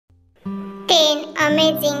10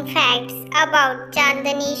 amazing facts about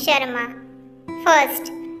Chandani Sharma.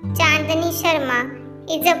 First, Chandani Sharma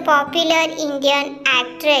is a popular Indian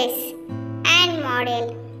actress and model.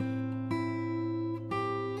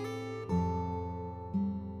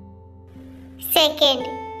 Second,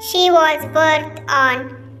 she was birthed on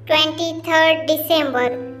 23rd December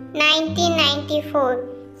 1994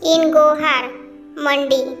 in Gohar,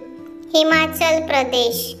 Mandi, Himachal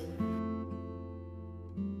Pradesh.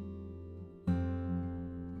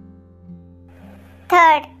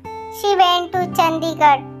 Third, she went to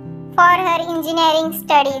Chandigarh for her engineering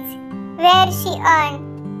studies, where she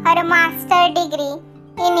earned her master's degree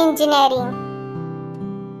in engineering.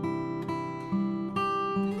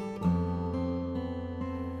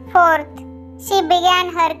 Fourth, she began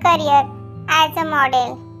her career as a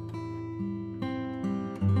model.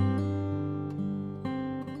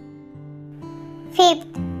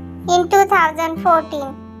 Fifth, in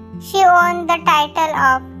 2014, she won the title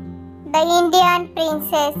of the Indian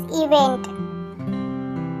Princess event.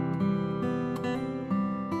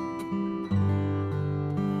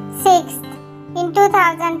 Sixth, in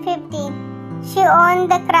 2015, she won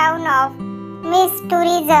the crown of Miss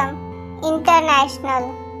Tourism International.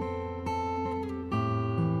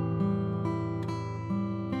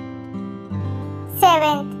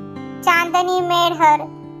 Seventh, Chandani made her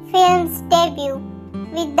film's debut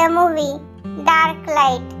with the movie Dark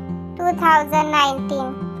Light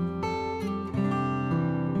 2019.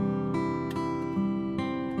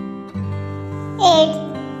 Eighth,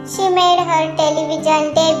 she made her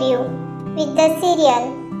television debut with the serial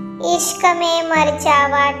Ishq Mein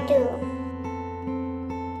Marjawa 2.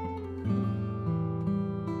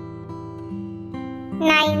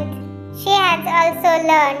 Ninth, she has also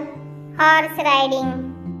learned horse riding.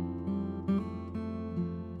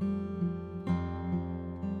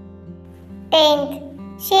 10th,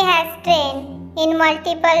 she has trained in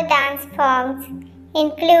multiple dance forms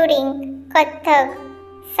including Kathak,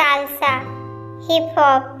 Salsa, Hip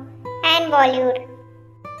Hop and Bollywood.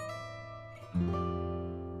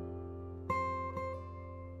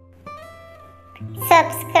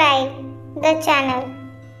 Subscribe the channel.